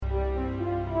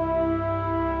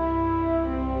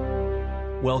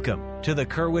Welcome to the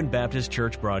Kerwin Baptist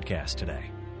Church broadcast today.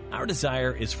 Our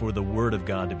desire is for the Word of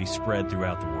God to be spread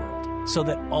throughout the world so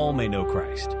that all may know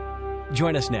Christ.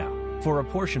 Join us now for a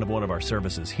portion of one of our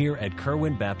services here at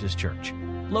Kerwin Baptist Church,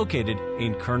 located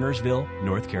in Kernersville,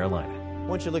 North Carolina. I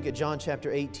want you to look at John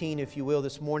chapter 18, if you will,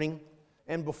 this morning.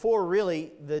 And before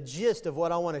really, the gist of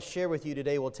what I want to share with you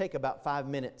today will take about 5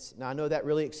 minutes. Now, I know that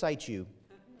really excites you.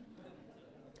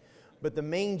 But the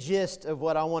main gist of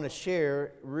what I want to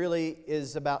share really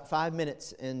is about 5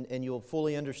 minutes, and you'll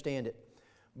fully understand it.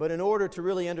 But in order to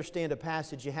really understand a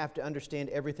passage, you have to understand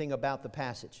everything about the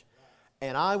passage.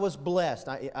 And I was blessed.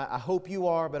 I hope you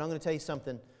are, but I'm going to tell you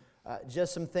something.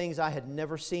 Just some things I had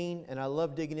never seen, and I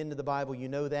love digging into the Bible. You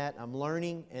know that. I'm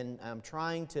learning, and I'm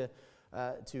trying to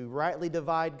rightly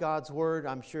divide God's Word.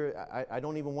 I'm sure I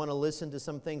don't even want to listen to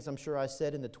some things I'm sure I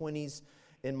said in the 20s,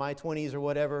 in my 20s or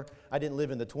whatever. I didn't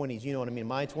live in the 20s, you know what I mean,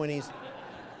 my 20s.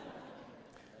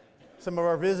 Some of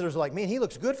our visitors are like, man, he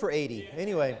looks good for 80.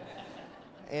 Anyway,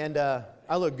 and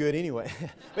I look good anyway.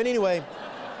 But anyway,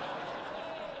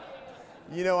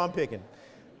 you know I'm picking.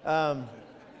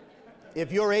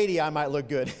 If you're 80, I might look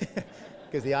good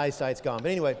because the eyesight's gone.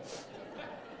 But anyway,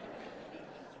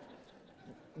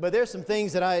 but there's some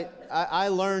things that I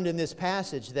learned in this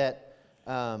passage that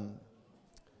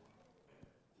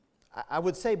I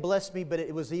would say blessed me, but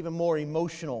it was even more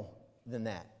emotional than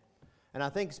that. And I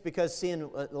think it's because seeing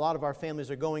a lot of our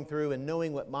families are going through and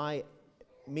knowing what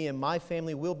me and my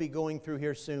family will be going through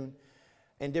here soon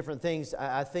and different things,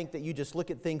 I think that you just look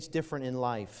at things different in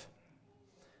life.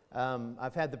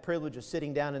 I've had the privilege of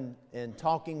sitting down and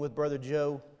talking with Brother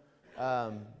Joe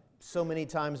so many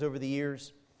times over the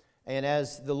years. And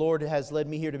as the Lord has led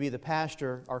me here to be the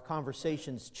pastor, our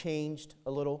conversations changed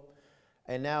a little.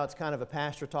 And now it's kind of a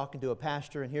pastor talking to a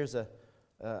pastor, and here's a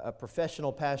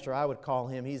professional pastor, I would call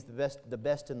him. He's the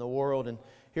best in the world. And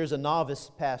here's a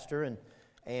novice pastor,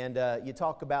 and you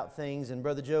talk about things. And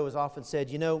Brother Joe has often said,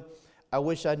 you know, I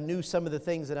wish I knew some of the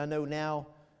things that I know now,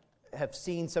 have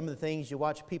seen some of the things you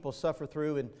watch people suffer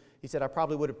through. And he said, I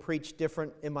probably would have preached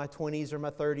different in my 20s or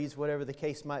my 30s, whatever the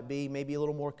case might be, maybe a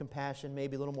little more compassion,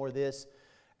 maybe a little more this.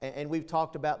 And we've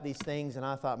talked about these things, and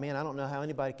I thought, man, I don't know how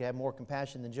anybody could have more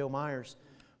compassion than Joe Myers.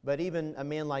 But even a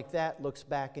man like that looks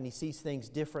back and he sees things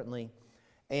differently.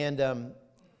 And,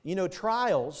 you know,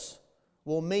 trials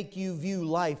will make you view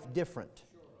life different.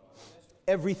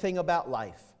 Everything about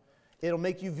life. It'll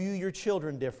make you view your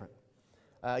children different.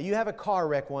 You have a car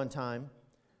wreck one time,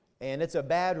 and it's a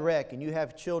bad wreck, and you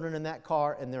have children in that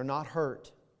car, and they're not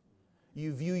hurt.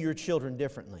 You view your children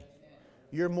differently.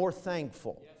 You're more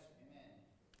thankful.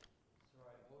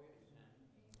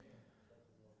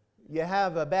 You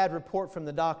have a bad report from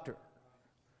the doctor,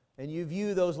 and you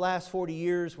view those last 40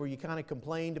 years where you kind of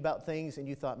complained about things, and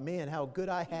you thought, man, how good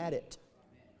I had it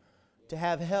to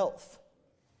have health.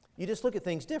 You just look at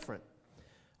things different.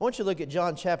 I want you to look at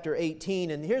John chapter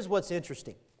 18, and here's what's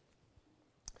interesting.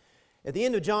 At the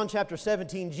end of John chapter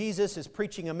 17, Jesus is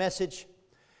preaching a message,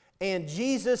 and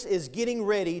Jesus is getting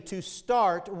ready to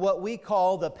start what we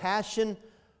call the Passion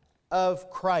of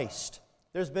Christ.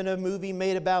 There's been a movie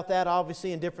made about that,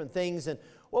 obviously, and different things, and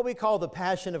what we call the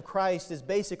Passion of Christ is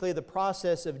basically the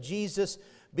process of Jesus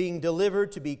being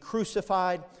delivered to be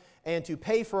crucified and to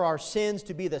pay for our sins,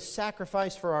 to be the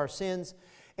sacrifice for our sins.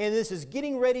 And this is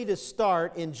getting ready to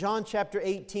start in John chapter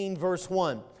 18, verse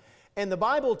 1. And the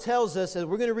Bible tells us, and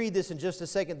we're going to read this in just a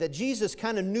second, that Jesus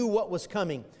kind of knew what was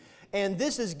coming. And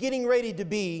this is getting ready to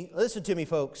be, listen to me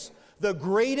folks, the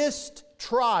greatest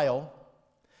trial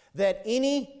that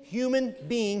any human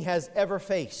being has ever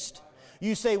faced.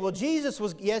 You say, well, Jesus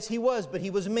was, yes, He was, but He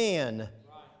was man.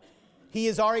 He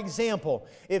is our example.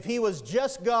 If He was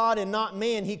just God and not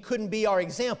man, He couldn't be our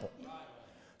example.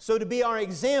 So to be our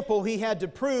example, He had to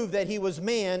prove that He was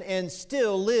man and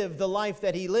still live the life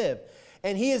that He lived.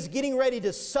 And He is getting ready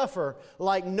to suffer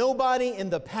like nobody in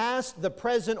the past, the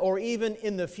present, or even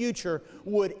in the future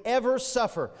would ever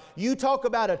suffer. You talk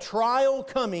about a trial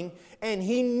coming, and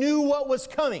He knew what was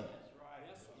coming.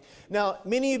 Now,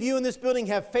 many of you in this building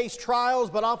have faced trials,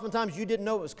 but oftentimes you didn't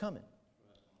know it was coming.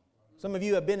 Some of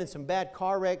you have been in some bad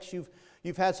car wrecks.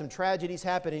 You've had some tragedies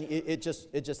happen, and it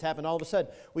just happened all of a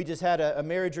sudden. We just had a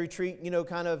marriage retreat, you know,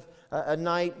 kind of a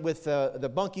night with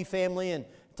the Bunky family, and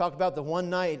talked about the one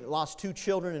night, lost 2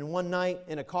 children in one night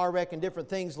in a car wreck and different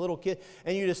things, little kid,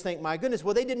 and you just think, my goodness,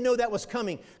 well, they didn't know that was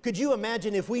coming. Could you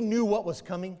imagine if we knew what was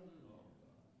coming?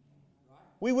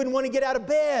 We wouldn't want to get out of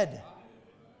bed.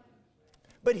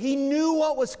 But He knew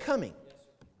what was coming.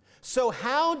 So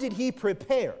how did He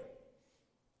prepare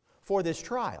for this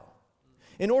trial?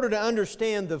 In order to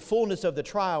understand the fullness of the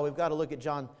trial, we've got to look at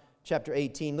John chapter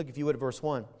 18. Look, if you would, at verse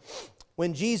 1.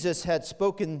 when Jesus had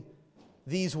spoken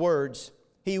these words,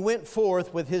 he went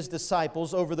forth with his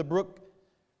disciples over the brook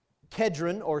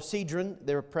Kedron or Cedron,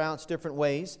 they're pronounced different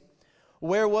ways,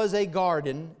 where was a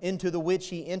garden, into the which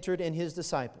he entered and his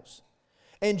disciples.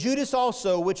 And Judas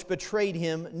also, which betrayed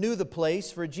him, knew the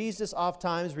place, for Jesus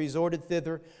ofttimes resorted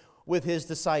thither with his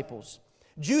disciples.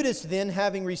 Judas then,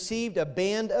 having received a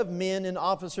band of men and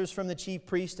officers from the chief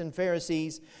priests and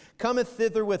Pharisees, cometh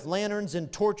thither with lanterns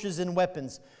and torches and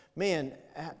weapons. Man,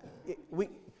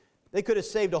 they could have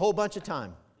saved a whole bunch of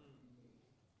time.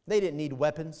 They didn't need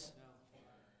weapons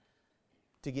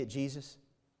to get Jesus.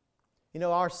 You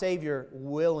know, our Savior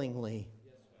willingly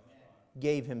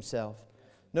gave Himself.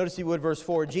 Notice he would, verse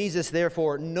 4, Jesus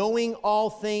therefore, knowing all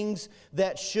things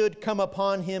that should come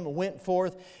upon him, went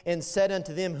forth and said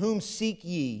unto them, Whom seek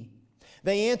ye?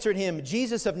 They answered him,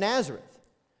 Jesus of Nazareth.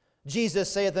 Jesus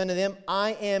saith unto them,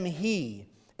 I am he.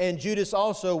 And Judas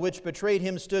also, which betrayed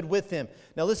him, stood with him.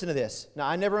 Now listen to this. Now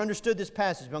I never understood this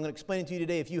passage, but I'm going to explain it to you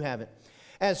today if you haven't.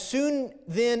 As soon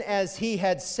then as he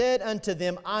had said unto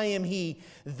them, I am he,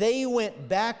 they went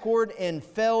backward and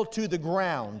fell to the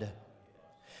ground.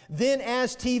 Then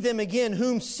asked he them again,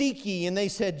 Whom seek ye? And they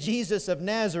said, Jesus of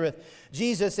Nazareth.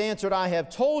 Jesus answered, I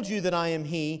have told you that I am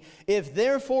he. If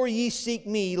therefore ye seek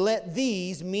me, let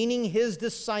these, meaning his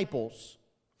disciples,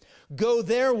 go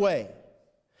their way,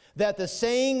 that the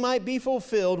saying might be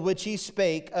fulfilled which he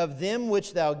spake, Of them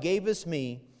which thou gavest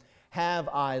me, have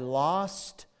I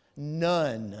lost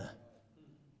none.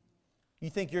 You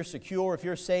think you're secure if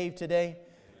you're saved today?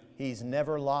 He's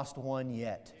never lost one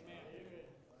yet.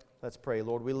 Let's pray.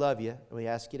 Lord, we love you. We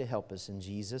ask you to help us in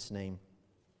Jesus' name.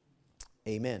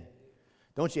 Amen.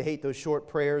 Don't you hate those short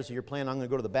prayers? You're planning, I'm going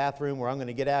to go to the bathroom, or I'm going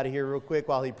to get out of here real quick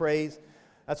while he prays.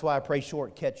 That's why I pray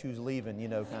short, catch who's leaving,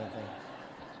 kind of thing.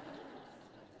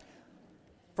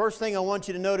 First thing I want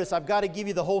you to notice, I've got to give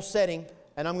you the whole setting,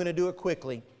 and I'm going to do it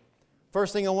quickly.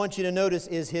 First thing I want you to notice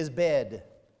is his bed.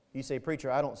 You say,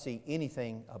 Preacher, I don't see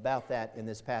anything about that in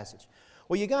this passage.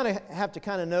 Well, you're going to have to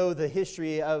kind of know the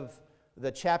history of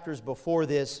the chapters before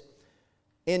this.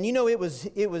 And you know, it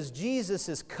was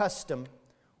Jesus' custom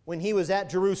when he was at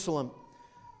Jerusalem.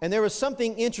 And there was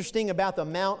something interesting about the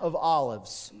Mount of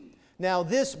Olives. Now,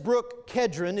 this brook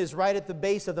Kedron is right at the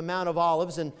base of the Mount of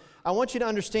Olives. And I want you to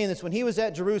understand this. When he was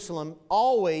at Jerusalem,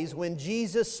 always when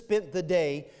Jesus spent the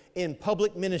day in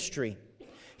public ministry,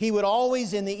 he would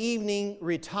always in the evening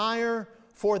retire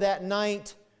for that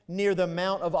night near the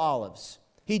Mount of Olives.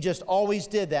 He just always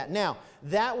did that. Now,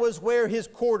 that was where his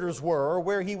quarters were, or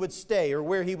where he would stay, or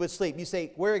where he would sleep. You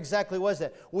say, where exactly was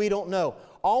that? We don't know.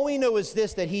 All we know is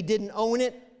this, that he didn't own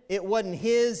it. It wasn't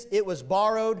his. It was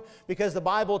borrowed, because the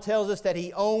Bible tells us that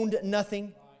he owned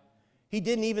nothing. He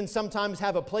didn't even sometimes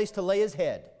have a place to lay his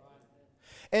head.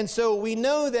 And so we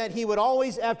know that he would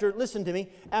always, after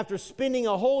spending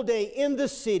a whole day in the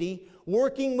city,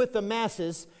 working with the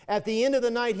masses, at the end of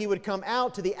the night he would come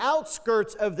out to the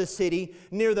outskirts of the city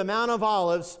near the Mount of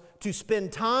Olives to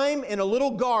spend time in a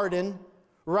little garden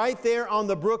right there on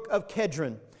the brook of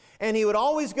Kedron. And he would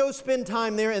always go spend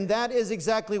time there, and that is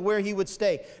exactly where he would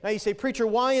stay. Now you say, Preacher,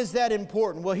 why is that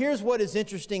important? Well, here's what is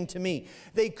interesting to me.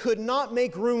 They could not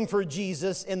make room for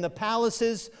Jesus in the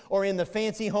palaces or in the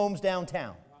fancy homes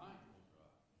downtown.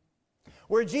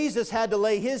 Where Jesus had to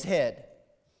lay his head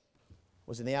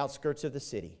was in the outskirts of the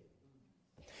city.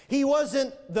 He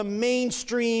wasn't the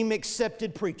mainstream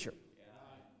accepted preacher.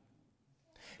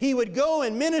 He would go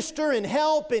and minister and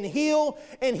help and heal,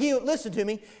 and he would, listen to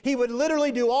me, he would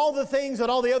literally do all the things that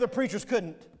all the other preachers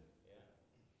couldn't.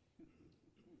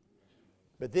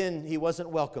 But then he wasn't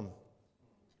welcome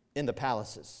in the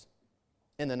palaces,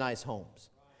 in the nice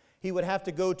homes. He would have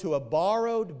to go to a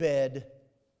borrowed bed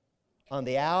on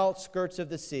the outskirts of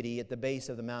the city at the base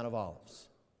of the Mount of Olives.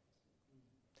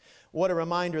 What a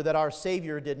reminder that our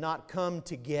Savior did not come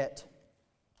to get.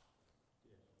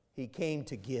 He came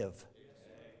to give.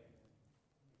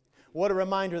 What a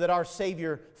reminder that our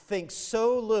Savior thinks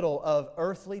so little of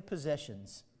earthly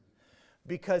possessions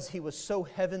because He was so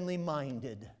heavenly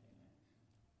minded.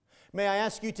 May I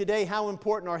ask you today, how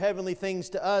important are heavenly things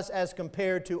to us as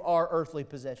compared to our earthly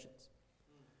possessions?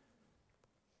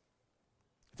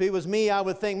 If it was me, I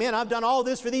would think, man, I've done all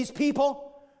this for these people.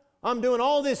 I'm doing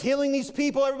all this, healing these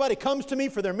people. Everybody comes to me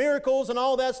for their miracles and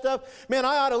all that stuff. Man,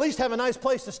 I ought to at least have a nice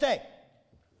place to stay.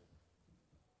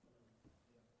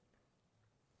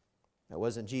 That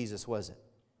wasn't Jesus, was it?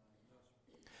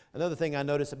 Another thing I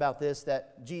notice about this,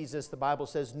 that Jesus, the Bible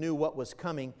says, knew what was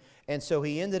coming. And so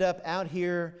he ended up out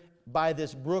here by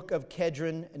this brook of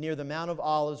Kedron near the Mount of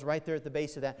Olives, right there at the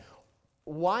base of that.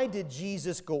 Why did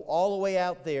Jesus go all the way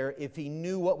out there if he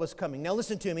knew what was coming? Now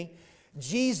listen to me.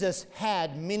 Jesus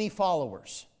had many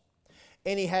followers.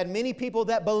 And He had many people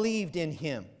that believed in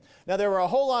Him. Now, there were a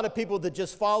whole lot of people that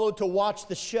just followed to watch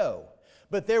the show.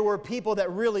 But there were people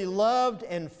that really loved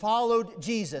and followed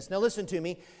Jesus. Now, listen to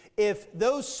me. If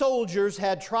those soldiers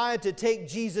had tried to take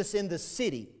Jesus in the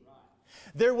city,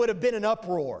 there would have been an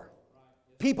uproar.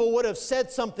 People would have said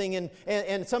something,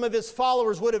 and some of His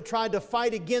followers would have tried to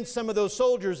fight against some of those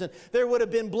soldiers, and there would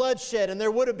have been bloodshed, and there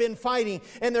would have been fighting,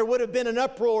 and there would have been an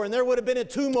uproar, and there would have been a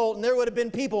tumult, and there would have been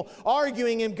people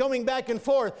arguing and going back and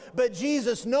forth. But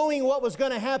Jesus, knowing what was going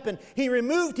to happen, He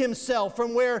removed Himself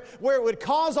from where it would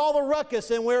cause all the ruckus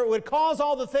and where it would cause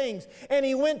all the things, and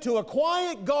He went to a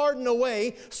quiet garden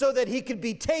away so that He could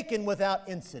be taken without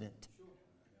incident.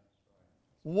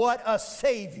 What a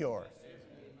Savior!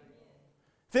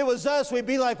 If it was us, we'd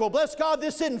be like, well, bless God,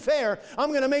 this isn't fair. I'm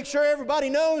going to make sure everybody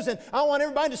knows, and I want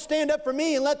everybody to stand up for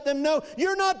me and let them know,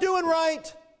 you're not doing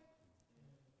right.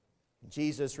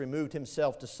 Jesus removed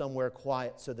Himself to somewhere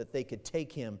quiet so that they could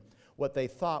take Him what they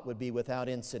thought would be without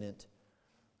incident.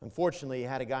 Unfortunately, He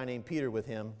had a guy named Peter with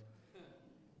Him.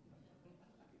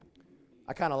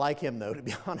 I kind of like him, though, to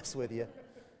be honest with you.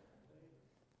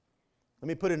 Let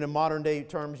me put it in modern day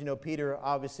terms. You know, Peter,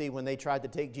 obviously, when they tried to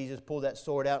take Jesus, pulled that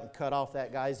sword out and cut off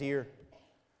that guy's ear.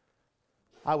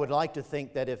 I would like to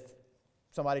think that if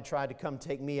somebody tried to come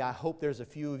take me, I hope there's a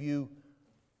few of you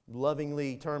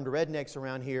lovingly termed rednecks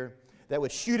around here that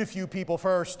would shoot a few people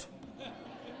first.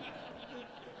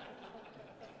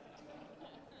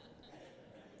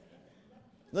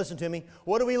 Listen to me.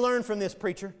 What do we learn from this,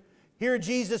 preacher? Here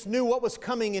Jesus knew what was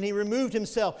coming, and He removed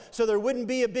Himself so there wouldn't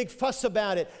be a big fuss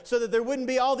about it, so that there wouldn't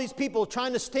be all these people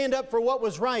trying to stand up for what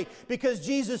was right, because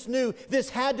Jesus knew this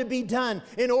had to be done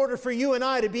in order for you and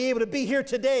I to be able to be here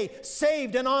today,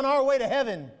 saved and on our way to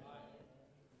heaven.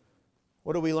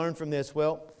 What do we learn from this?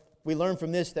 Well, we learn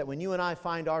from this that when you and I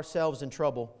find ourselves in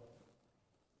trouble,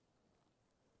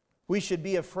 we should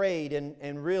be afraid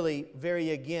and really very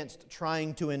against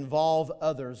trying to involve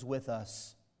others with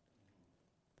us.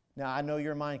 Now, I know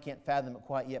your mind can't fathom it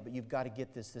quite yet, but you've got to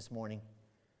get this morning.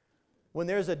 When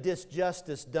there's a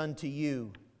disjustice done to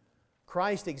you,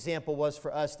 Christ's example was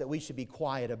for us that we should be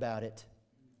quiet about it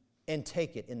and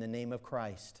take it in the name of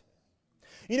Christ.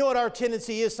 You know what our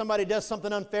tendency is? Somebody does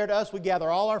something unfair to us, we gather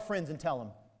all our friends and tell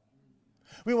them.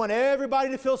 We want everybody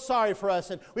to feel sorry for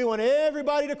us, and we want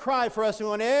everybody to cry for us, and we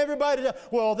want everybody to,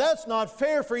 well, that's not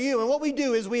fair for you. And what we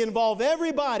do is we involve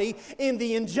everybody in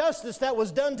the injustice that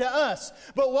was done to us.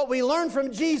 But what we learn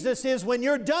from Jesus is when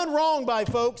you're done wrong by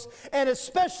folks, and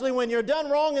especially when you're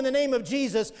done wrong in the name of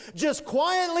Jesus, just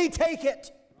quietly take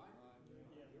it.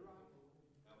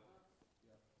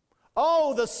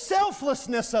 Oh, the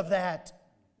selflessness of that.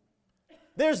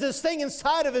 There's this thing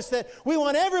inside of us that we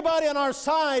want everybody on our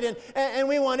side, and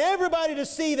we want everybody to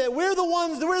see that we're the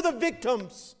ones, that we're the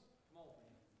victims.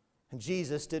 And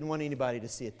Jesus didn't want anybody to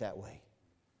see it that way.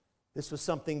 This was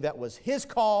something that was His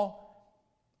call.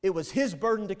 It was His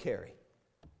burden to carry.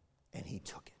 And He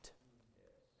took it.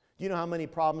 Do you know how many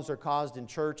problems are caused in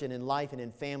church and in life and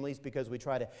in families because we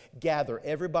try to gather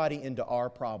everybody into our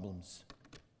problems?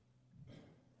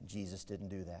 Jesus didn't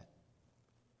do that.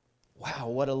 Wow,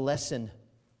 what a lesson.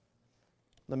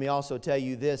 Let me also tell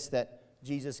you this, that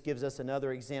Jesus gives us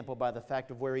another example by the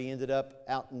fact of where He ended up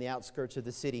out in the outskirts of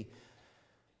the city.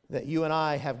 That you and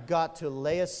I have got to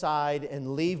lay aside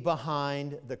and leave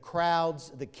behind the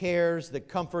crowds, the cares, the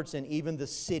comforts, and even the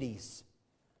cities.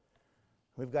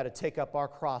 We've got to take up our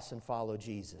cross and follow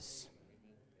Jesus.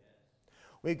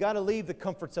 We've got to leave the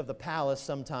comforts of the palace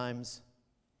sometimes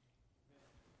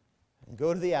and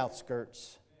go to the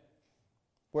outskirts,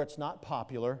 where it's not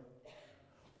popular,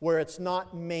 where it's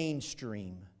not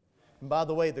mainstream. And by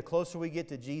the way, the closer we get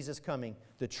to Jesus coming,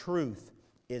 the truth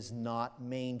is not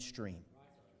mainstream.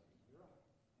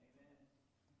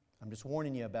 I'm just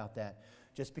warning you about that.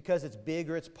 Just because it's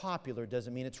big or it's popular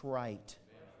doesn't mean it's right,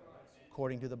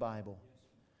 according to the Bible.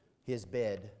 His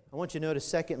bed. I want you to notice,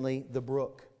 secondly, the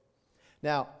brook.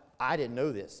 Now, I didn't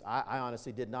know this. I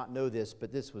honestly did not know this,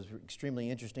 but this was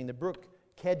extremely interesting. The brook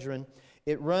Kedron,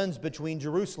 it runs between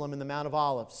Jerusalem and the Mount of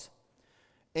Olives.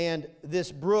 And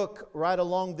this brook, right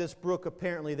along this brook,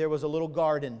 apparently there was a little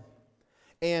garden.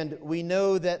 And we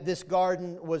know that this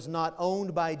garden was not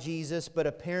owned by Jesus, but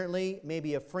apparently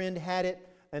maybe a friend had it,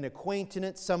 an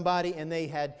acquaintance, somebody, and they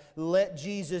had let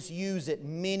Jesus use it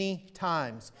many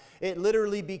times. It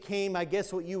literally became, I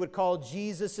guess, what you would call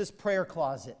Jesus' prayer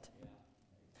closet.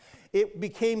 It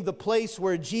became the place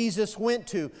where Jesus went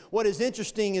to. What is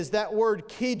interesting is that word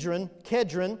Kedron,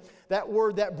 that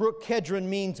word, that brook Kedron,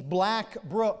 means black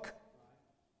brook.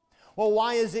 Well,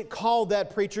 why is it called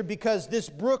that, preacher? Because this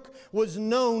brook was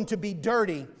known to be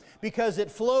dirty, because it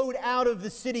flowed out of the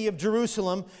city of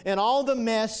Jerusalem, and all the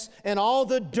mess and all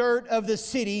the dirt of the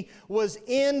city was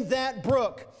in that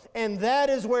brook. And that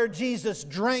is where Jesus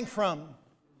drank from.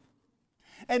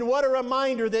 And what a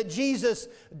reminder that Jesus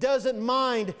doesn't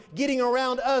mind getting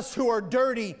around us who are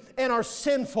dirty and are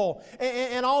sinful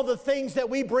and all the things that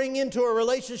we bring into a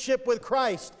relationship with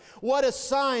Christ. What a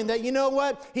sign that, you know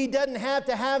what? He doesn't have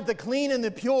to have the clean and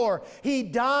the pure. He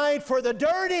died for the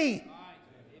dirty.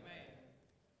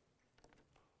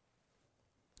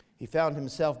 He found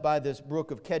himself by this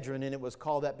brook of Kedron, and it was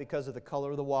called that because of the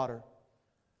color of the water.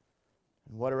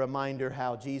 And what a reminder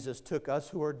how Jesus took us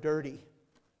who are dirty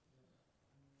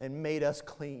and made us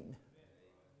clean.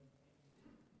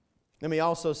 Let me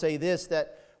also say this,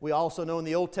 that we also know in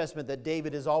the Old Testament that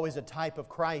David is always a type of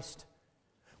Christ.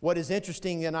 What is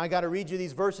interesting, and I got to read you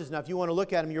these verses. Now, if you want to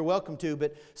look at them, you're welcome to.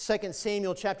 But 2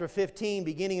 Samuel chapter 15,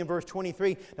 beginning in verse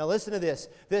 23. Now, listen to this.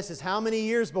 This is how many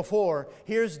years before?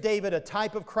 Here's David, a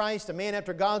type of Christ, a man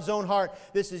after God's own heart.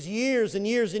 This is years and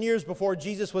years and years before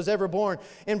Jesus was ever born.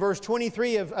 In verse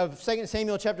 23 of 2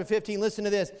 Samuel chapter 15, listen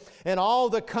to this. And all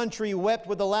the country wept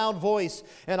with a loud voice,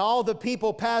 and all the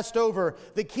people passed over.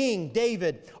 The king,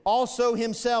 David, also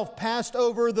himself passed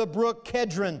over the brook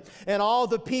Kedron, and all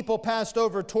the people passed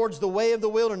over towards the way of the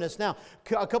wilderness. Now,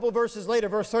 a couple verses later,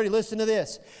 verse 30, listen to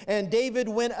this. And David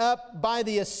went up by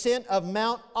the ascent of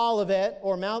Mount Olivet,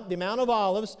 or the Mount of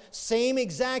Olives, same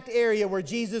exact area where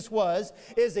Jesus was,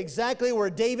 is exactly where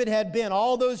David had been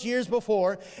all those years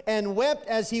before, and wept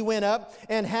as he went up,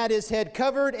 and had his head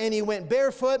covered, and he went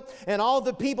barefoot, and all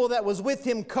the people that was with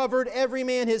him covered every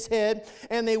man his head,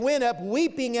 and they went up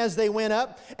weeping as they went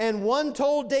up. And one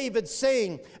told David,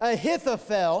 saying,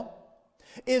 Ahithophel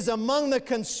is among the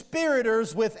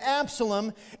conspirators with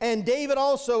Absalom. And David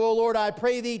also, O Lord, I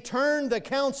pray thee, turn the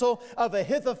counsel of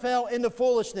Ahithophel into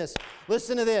foolishness.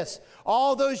 Listen to this.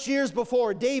 All those years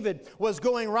before, David was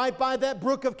going right by that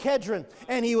brook of Kedron,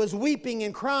 and he was weeping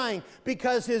and crying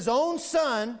because his own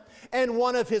son and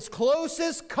one of his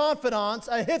closest confidants,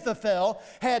 Ahithophel,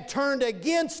 had turned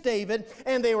against David,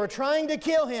 and they were trying to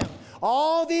kill him.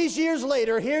 All these years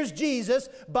later, here's Jesus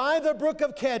by the brook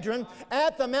of Kedron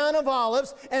at the Mount of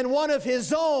Olives, and one of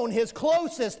his own, his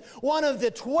closest, one of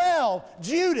the 12,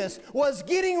 Judas, was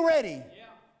getting ready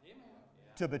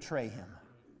to betray him.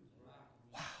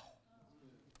 Wow.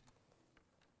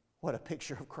 What a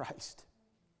picture of Christ.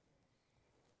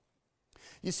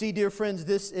 You see, dear friends,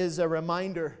 this is a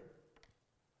reminder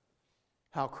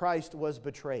how Christ was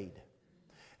betrayed.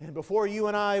 And before you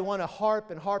and I want to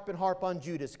harp on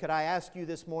Judas, could I ask you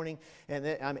this morning, and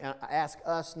I ask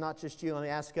us, not just you, let me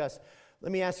ask us,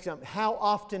 let me ask you something. How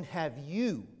often have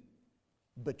you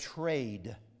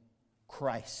betrayed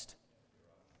Christ?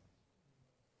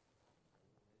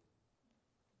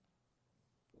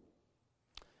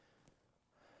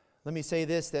 Let me say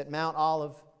this, that Mount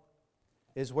Olive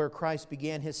is where Christ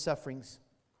began His sufferings.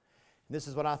 And this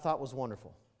is what I thought was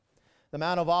wonderful. The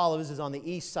Mount of Olives is on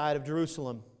the east side of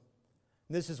Jerusalem.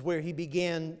 This is where He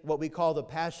began what we call the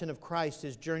Passion of Christ,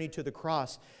 His journey to the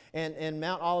cross. And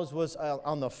Mount Olives was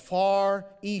on the far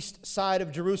east side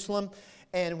of Jerusalem.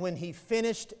 And when He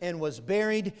finished and was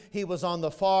buried, He was on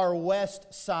the far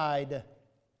west side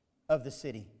of the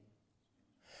city.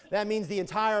 That means the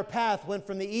entire path went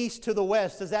from the east to the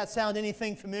west. Does that sound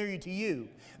anything familiar to you?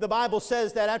 The Bible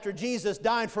says that after Jesus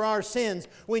died for our sins,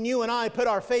 when you and I put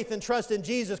our faith and trust in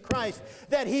Jesus Christ,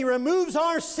 that He removes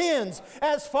our sins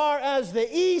as far as the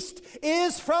east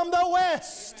is from the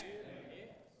west.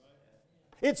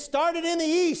 It started in the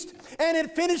east and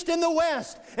it finished in the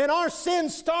west. And our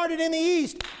sins started in the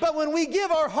east. But when we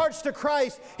give our hearts to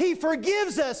Christ, He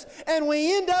forgives us and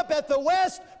we end up at the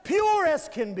west, pure as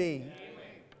can be.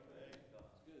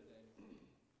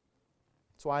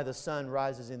 That's why the sun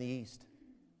rises in the east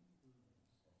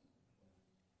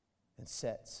and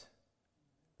sets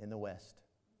in the west.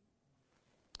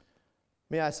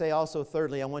 May I say also,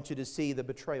 thirdly, I want you to see the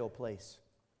betrayal place.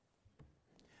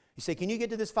 You say, can you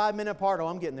get to this 5-minute part? Oh,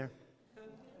 I'm getting there.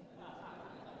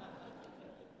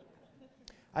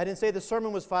 I didn't say the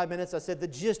sermon was 5 minutes. I said the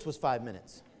gist was 5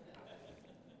 minutes.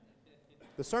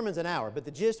 The sermon's an hour, but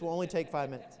the gist will only take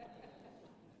 5 minutes.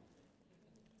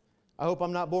 I hope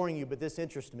I'm not boring you, but this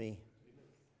interests me.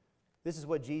 This is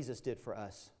what Jesus did for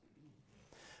us.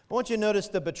 I want you to notice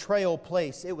the betrayal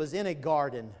place. It was in a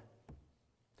garden.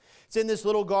 It's in this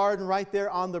little garden right there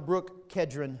on the brook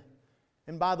Kedron.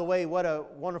 And by the way, what a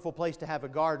wonderful place to have a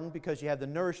garden, because you have the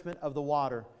nourishment of the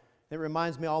water. It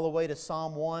reminds me all the way to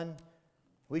Psalm 1.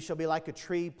 We shall be like a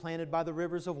tree planted by the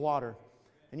rivers of water.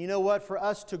 And you know what? For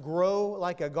us to grow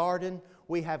like a garden,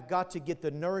 we have got to get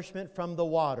the nourishment from the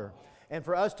water. And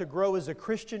for us to grow as a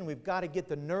Christian, we've got to get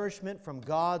the nourishment from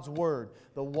God's Word,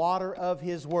 the water of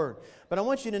His Word. But I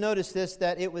want you to notice this,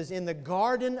 that it was in the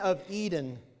Garden of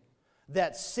Eden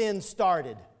that sin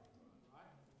started.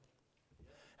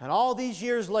 And all these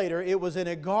years later, it was in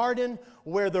a garden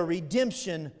where the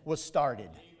redemption was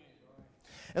started.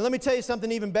 And let me tell you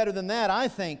something even better than that, I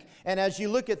think. And as you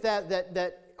look at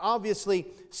that obviously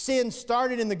sin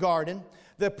started in the garden.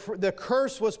 The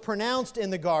curse was pronounced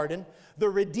in the garden. The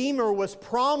Redeemer was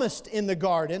promised in the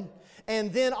garden.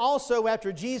 And then also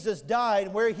after Jesus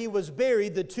died, where He was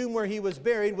buried, the tomb where He was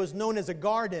buried was known as a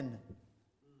garden.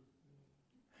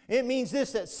 It means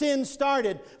this, that sin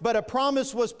started, but a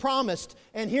promise was promised.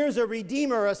 And here's a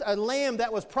Redeemer, a lamb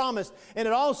that was promised. And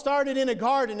it all started in a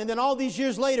garden. And then all these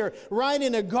years later, right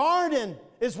in a garden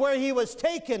is where He was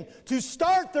taken to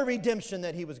start the redemption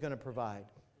that He was going to provide.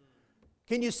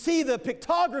 Can you see the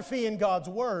pictography in God's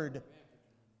Word?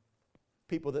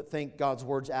 People that think God's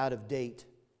Word's out of date,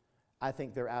 I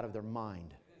think they're out of their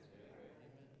mind.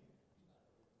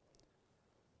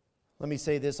 Let me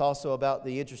say this also about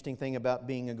the interesting thing about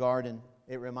being a garden.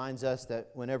 It reminds us that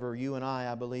whenever you and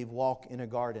I believe, walk in a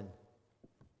garden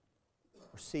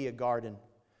or see a garden.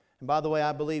 And by the way,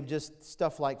 I believe just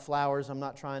stuff like flowers. I'm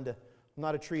not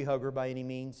a tree hugger by any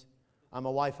means. I'm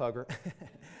a wife hugger.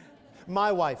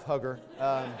 My wife hugger.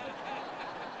 I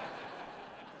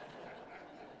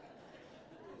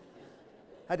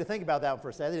had to think about that one for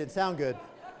a second. It didn't sound good.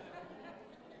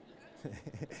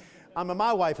 I'm a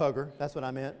my wife hugger. That's what I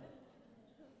meant.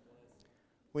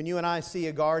 When you and I see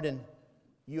a garden,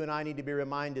 you and I need to be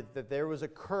reminded that there was a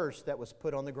curse that was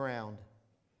put on the ground,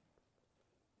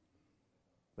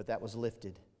 but that was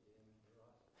lifted.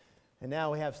 And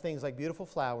now we have things like beautiful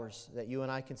flowers that you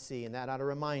and I can see, and that ought to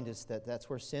remind us that that's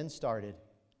where sin started,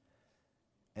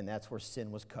 and that's where sin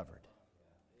was covered.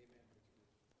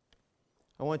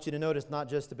 I want you to notice not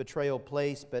just the betrayal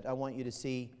place, but I want you to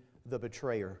see the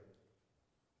betrayer,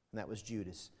 and that was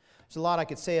Judas. There's a lot I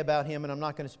could say about him, and I'm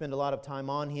not going to spend a lot of time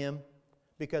on him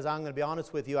because I'm going to be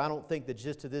honest with you, I don't think the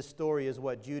gist of this story is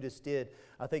what Judas did.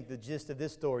 I think the gist of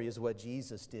this story is what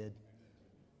Jesus did.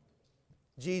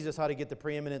 Jesus ought to get the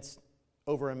preeminence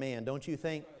over a man, don't you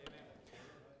think?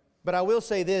 But I will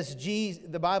say this,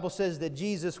 the Bible says that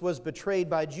Jesus was betrayed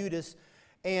by Judas,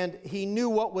 and he knew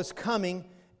what was coming,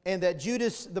 and that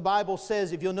Judas, the Bible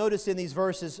says, if you'll notice in these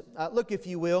verses, look if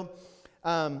you will,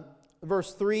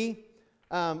 verse 3,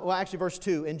 verse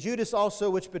 2. And Judas also,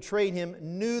 which betrayed Him,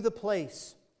 knew the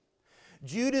place.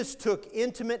 Judas took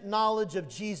intimate knowledge of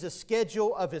Jesus'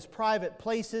 schedule, of His private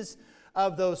places,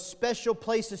 of those special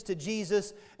places to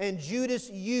Jesus. And Judas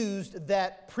used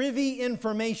that privy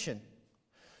information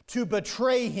to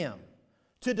betray Him,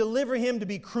 to deliver Him to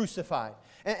be crucified.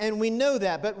 And we know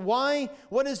that, but why?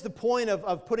 What is the point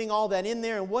of putting all that in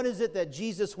there, and what is it that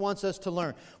Jesus wants us to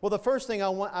learn? Well, the first thing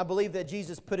I believe that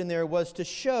Jesus put in there was to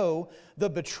show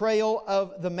the betrayal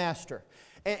of the Master.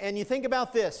 And you think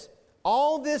about this.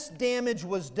 All this damage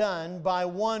was done by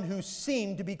one who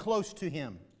seemed to be close to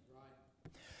Him.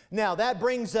 Now, that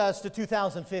brings us to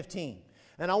 2015.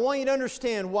 And I want you to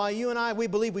understand why you and I, we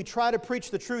believe we try to preach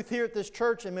the truth here at this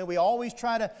church. I mean, we always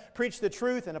try to preach the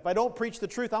truth. And if I don't preach the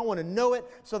truth, I want to know it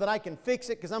so that I can fix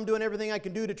it, because I'm doing everything I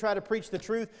can do to try to preach the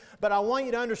truth. But I want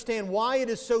you to understand why it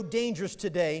is so dangerous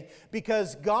today,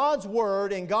 because God's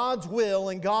Word and God's will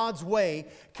and God's way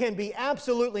can be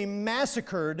absolutely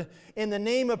massacred in the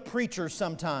name of preachers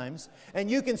sometimes. And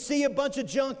you can see a bunch of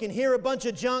junk and hear a bunch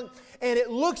of junk, and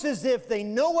it looks as if they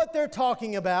know what they're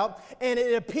talking about, and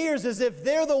it appears as if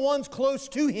they're the ones close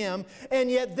to Him, and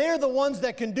yet they're the ones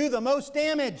that can do the most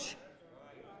damage.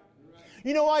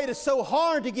 You know why it is so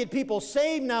hard to get people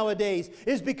saved nowadays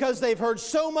is because they've heard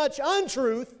so much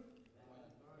untruth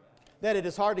that it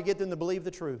is hard to get them to believe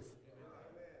the truth.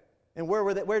 And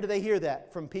where do they hear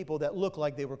that? From people that look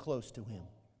like they were close to Him.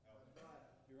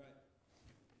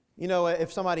 You know,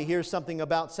 if somebody hears something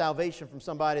about salvation from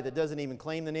somebody that doesn't even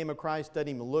claim the name of Christ, doesn't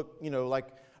even look, they're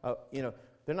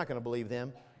not going to believe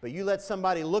them. But you let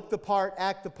somebody look the part,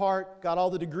 act the part, got all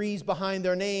the degrees behind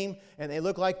their name, and they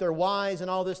look like they're wise and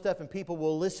all this stuff, and people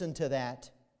will listen to that.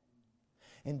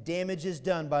 And damage is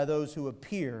done by those who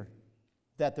appear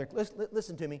that they're...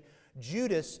 Listen to me.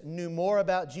 Judas knew more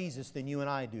about Jesus than you and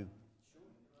I do.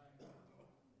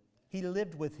 He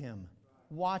lived with Him,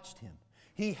 watched Him.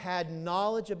 He had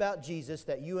knowledge about Jesus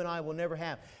that you and I will never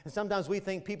have. And sometimes we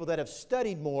think people that have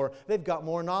studied more, they've got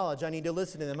more knowledge. I need to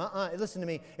listen to them. Listen to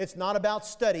me. It's not about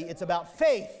study. It's about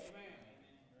faith.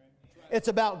 It's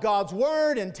about God's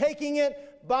Word and taking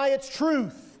it by its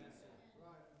truth.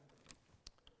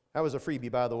 That was a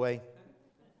freebie, by the way.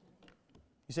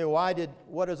 You say,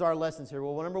 what is our lessons here?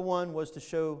 Well, number one was to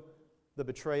show the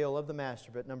betrayal of the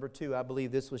Master. But number two, I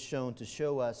believe this was shown to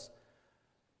show us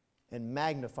and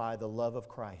magnify the love of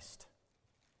Christ.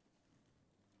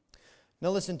 Now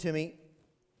listen to me.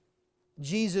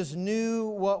 Jesus knew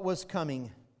what was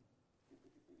coming,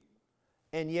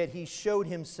 and yet He showed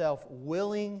Himself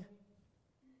willing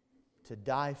to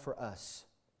die for us.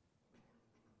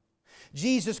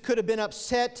 Jesus could have been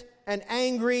upset and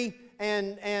angry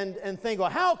and think, well,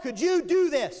 how could you do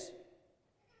this?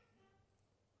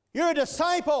 You're a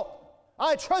disciple.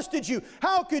 I trusted you.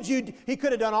 How could you? He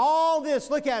could have done all this.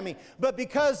 Look at me. But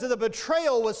because the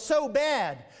betrayal was so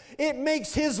bad, it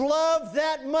makes His love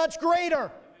that much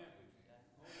greater.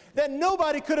 That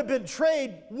nobody could have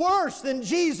betrayed worse than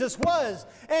Jesus was.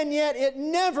 And yet it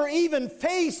never even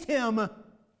fazed Him.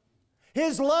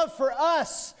 His love for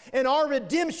us and our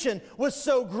redemption was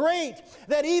so great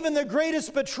that even the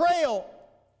greatest betrayal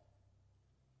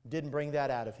didn't bring that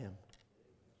out of Him.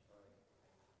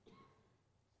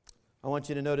 I want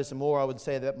you to notice more. I would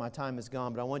say that my time is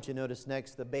gone, but I want you to notice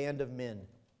next the band of men.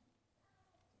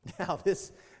 Now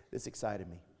this excited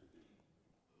me.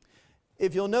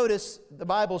 If you'll notice, the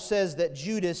Bible says that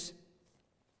Judas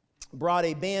brought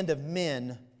a band of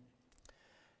men.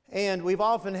 And we've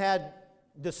often had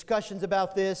discussions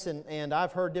about this, and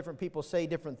I've heard different people say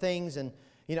different things, and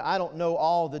I don't know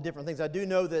all the different things. I do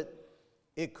know that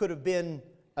it could have been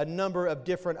a number of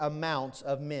different amounts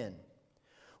of men.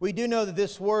 We do know that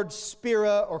this word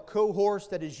spira or cohorts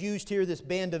that is used here, this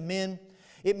band of men,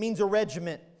 it means a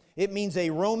regiment. It means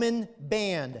a Roman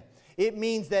band. It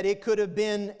means that it could have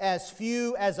been as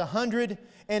few as 100,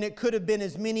 and it could have been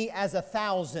as many as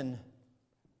 1,000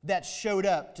 that showed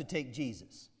up to take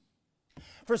Jesus.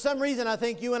 For some reason, I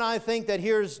think you and I think that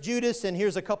here's Judas and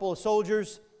here's a couple of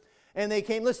soldiers, and they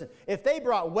came. Listen, if they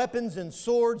brought weapons and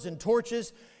swords and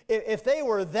torches, if they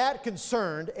were that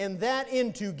concerned and that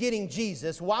into getting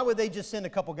Jesus, why would they just send a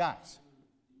couple guys?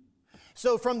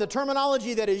 So from the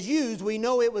terminology that is used, we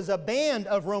know it was a band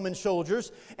of Roman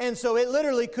soldiers, and so it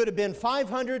literally could have been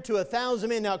 500 to 1,000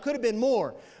 men. Now, it could have been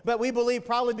more, but we believe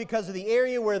probably because of the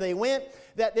area where they went,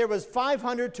 that there was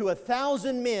 500 to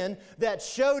 1,000 men that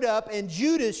showed up, and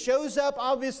Judas shows up,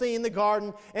 obviously, in the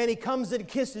garden, and he comes and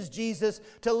kisses Jesus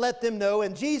to let them know,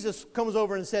 and Jesus comes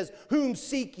over and says, "Whom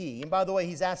seek ye?" And by the way,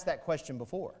 he's asked that question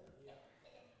before.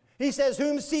 He says,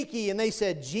 "Whom seek ye?" And they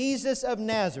said, "Jesus of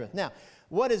Nazareth." Now,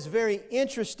 what is very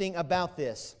interesting about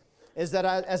this is that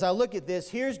as I look at this,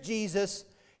 here's Jesus,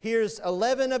 here's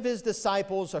 11 of His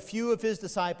disciples, a few of His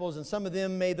disciples, and some of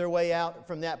them made their way out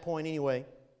from that point anyway.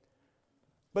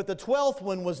 But the 12th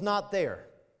one was not there,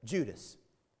 Judas,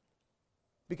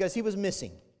 because he was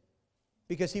missing,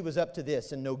 because he was up to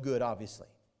this and no good, obviously.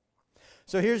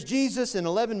 So here's Jesus and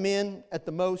 11 men at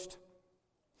the most,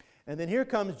 and then here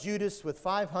comes Judas with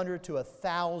 500 to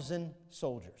 1,000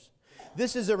 soldiers.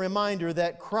 This is a reminder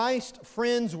that Christ's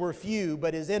friends were few,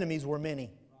 but His enemies were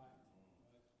many.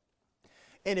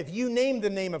 And if you name the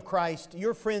name of Christ,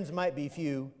 your friends might be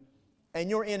few, and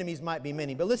your enemies might be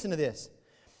many. But listen to this.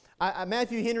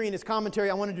 Matthew Henry, in his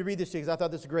commentary, I wanted to read this to you because I thought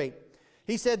this was great.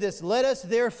 He said this, "Let us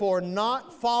therefore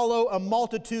not follow a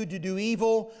multitude to do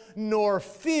evil, nor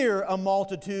fear a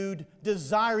multitude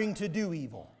desiring to do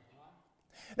evil."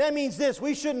 That means this,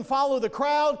 we shouldn't follow the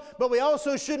crowd, but we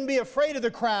also shouldn't be afraid of the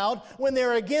crowd when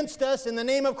they're against us in the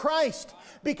name of Christ.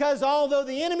 Because although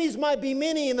the enemies might be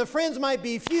many and the friends might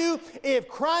be few, if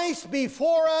Christ be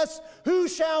for us, who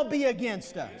shall be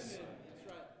against us?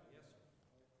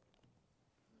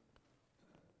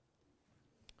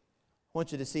 I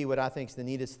want you to see what I think is the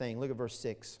neatest thing. Look at verse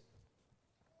 6.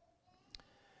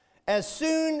 "As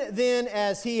soon then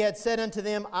as He had said unto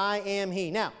them, I am He."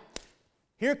 Now,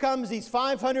 here comes these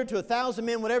 500 to 1,000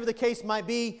 men, whatever the case might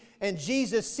be, and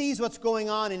Jesus sees what's going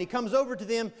on, and He comes over to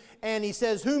them, and He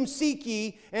says, "Whom seek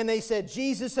ye?" And they said,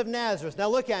 "Jesus of Nazareth." Now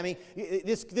look at me.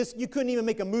 You couldn't even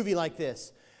make a movie like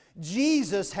this.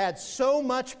 Jesus had so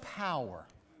much power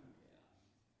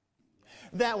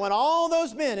that when all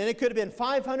those men, and it could have been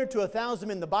 500 to 1,000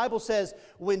 men, the Bible says,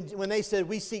 when they said,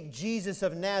 "We seek Jesus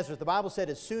of Nazareth," the Bible said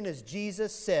as soon as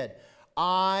Jesus said,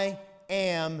 "I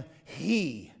am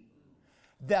He,"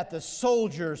 that the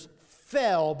soldiers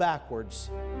fell backwards.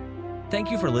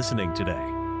 Thank you for listening today.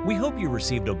 We hope you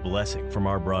received a blessing from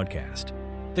our broadcast.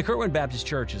 The Kerwin Baptist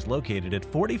Church is located at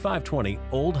 4520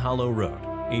 Old Hollow Road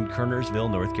in Kernersville,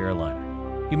 North Carolina.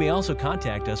 You may also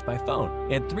contact us by phone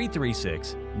at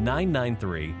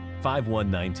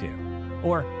 336-993-5192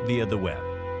 or via the web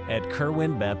at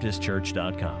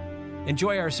kerwinbaptistchurch.com.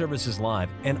 Enjoy our services live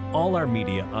and all our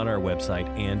media on our website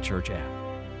and church app.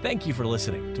 Thank you for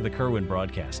listening to the Kerwin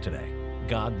broadcast today.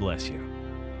 God bless you.